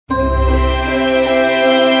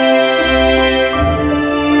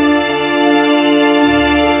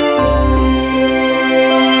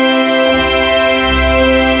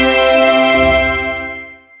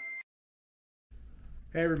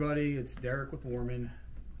it's Derek with Orman.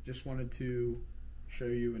 Just wanted to show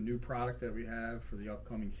you a new product that we have for the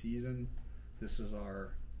upcoming season. This is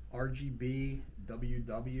our RGBWW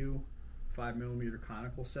 5mm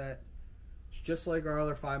conical set. It's just like our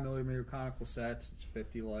other 5mm conical sets. It's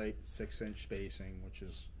 50 light, 6-inch spacing, which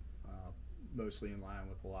is mostly in line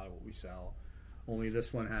with a lot of what we sell. Only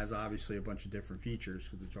this one has obviously a bunch of different features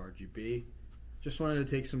because it's RGB. Just wanted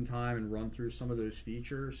to take some time and run through some of those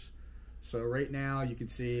features. So right now you can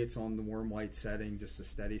see it's on the warm white setting, just a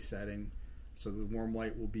steady setting. So the warm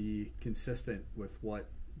white will be consistent with what,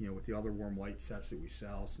 with the other warm white sets that we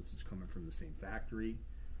sell, since it's coming from the same factory.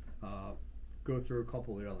 Go through a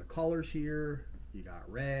couple of the other colors here. You got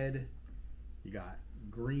red, you got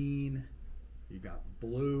green, you got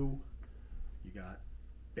blue, you got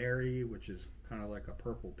berry, which is kind of like a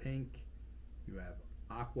purple pink. You have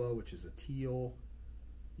aqua, which is a teal.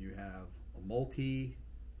 You have a multi,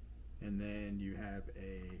 and then you have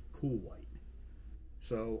a cool white.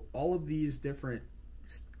 So all of these different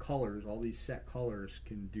colors, all these set colors,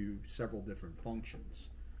 can do several different functions.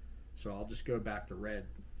 So I'll just go back to red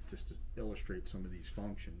just to illustrate some of these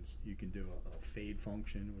functions. You can do a fade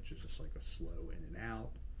function, which is just like a slow in and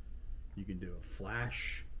out. You can do a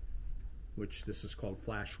flash, which this is called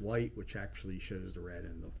flash white, which actually shows the red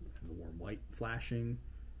and the warm white flashing.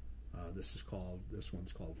 This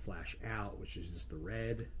one's called flash out, which is just the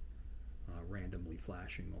red randomly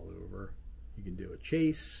flashing all over. You can do a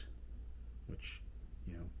chase, which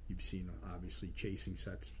you've seen obviously chasing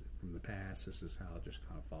sets from the past. This is how it just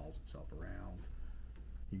kind of follows itself around.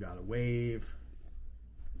 You got a wave,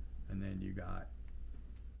 and then you got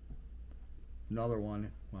another one.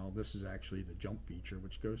 Well, this is actually the jump feature,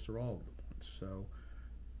 which goes through all of the ones. So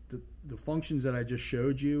the functions that I just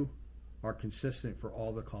showed you are consistent for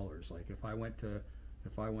all the colors. Like if I went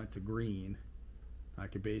to green, I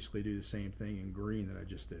could basically do the same thing in green that I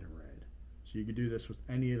just did in red. So you could do this with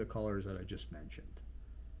any of the colors that I just mentioned,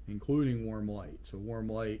 including warm white. So warm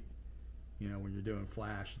white, when you're doing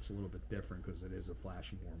flash, it's a little bit different because it is a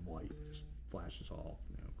flashing warm white. It just flashes all,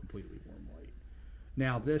 completely warm white.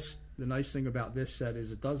 Now the nice thing about this set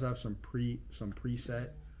is it does have some preset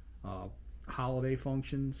holiday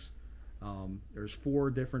functions. There's four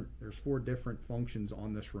different functions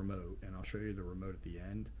on this remote, and I'll show you the remote at the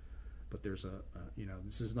end. But there's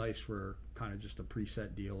this is nice for kind of just a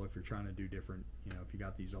preset deal if you're trying to do different, if you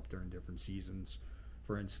got these up during different seasons.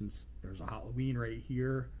 For instance, there's a Halloween right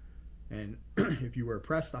here, and if you were to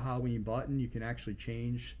press the Halloween button, you can actually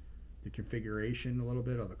change the configuration a little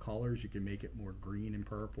bit of the colors. You can make it more green and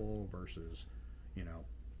purple versus,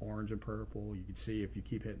 orange and purple. You can see if you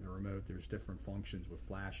keep hitting the remote, there's different functions with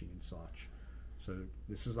flashing and such. So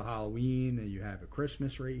this is the Halloween, and you have a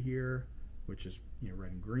Christmas right here, which is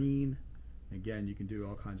red and green. Again, you can do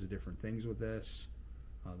all kinds of different things with this.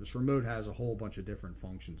 This remote has a whole bunch of different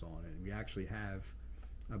functions on it. And we actually have,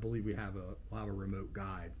 I believe we'll have a remote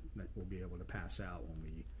guide that we'll be able to pass out when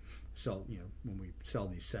we sell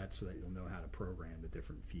these sets, so that you'll know how to program the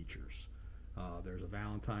different features. There's a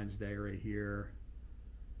Valentine's Day right here,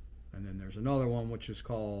 and then there's another one which is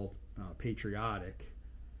called Patriotic,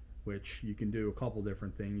 which you can do a couple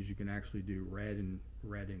different things. You can actually do red and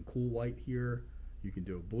cool white here. You can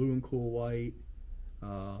do a blue and cool white.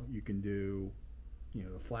 You can do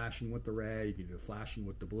the flashing with the red. You can do the flashing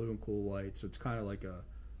with the blue and cool white. So it's kind of like a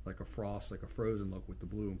frozen look with the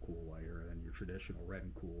blue and cool white, or then your traditional red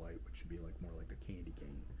and cool white, which would be more like a candy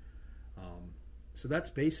cane. So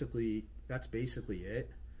that's basically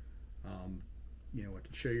it. I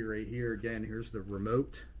can show you right here. Again, here's the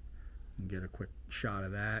remote. And get a quick shot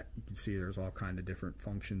of that. You can see there's all kind of different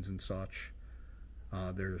functions and such.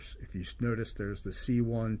 If you notice, there's the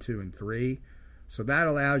C1, 2, and 3. So that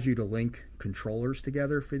allows you to link controllers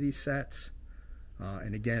together for these sets.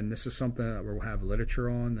 And again, this is something that we'll have literature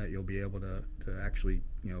on that you'll be able to actually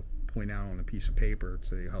point out on a piece of paper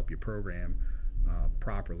so they help you program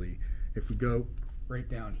properly. If we go right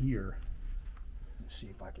down here, let's see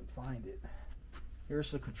if I can find it.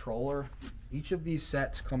 Here's the controller. Each of these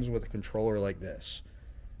sets comes with a controller like this.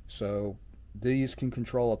 So these can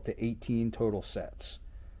control up to 18 total sets.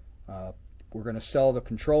 We're going to sell the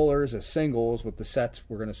controllers as singles, with the sets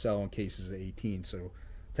we're going to sell in cases of 18. So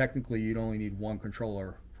technically you'd only need one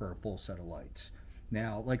controller for a full set of lights.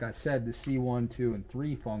 Now, like I said, the C1, 2, and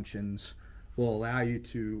 3 functions will allow you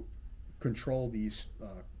to control these,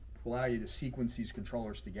 allow you to sequence these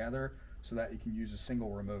controllers together, so that you can use a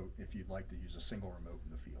single remote if you'd like to use a single remote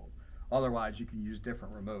in the field. Otherwise, you can use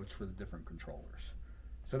different remotes for the different controllers.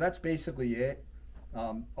 So that's basically it.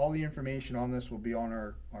 All the information on this will be on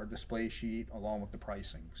our display sheet along with the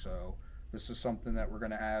pricing. So this is something that we're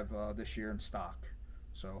going to have this year in stock.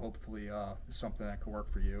 So hopefully it's something that could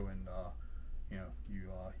work for you, and you know,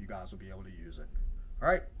 you guys will be able to use it. All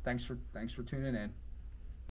right, thanks for tuning in.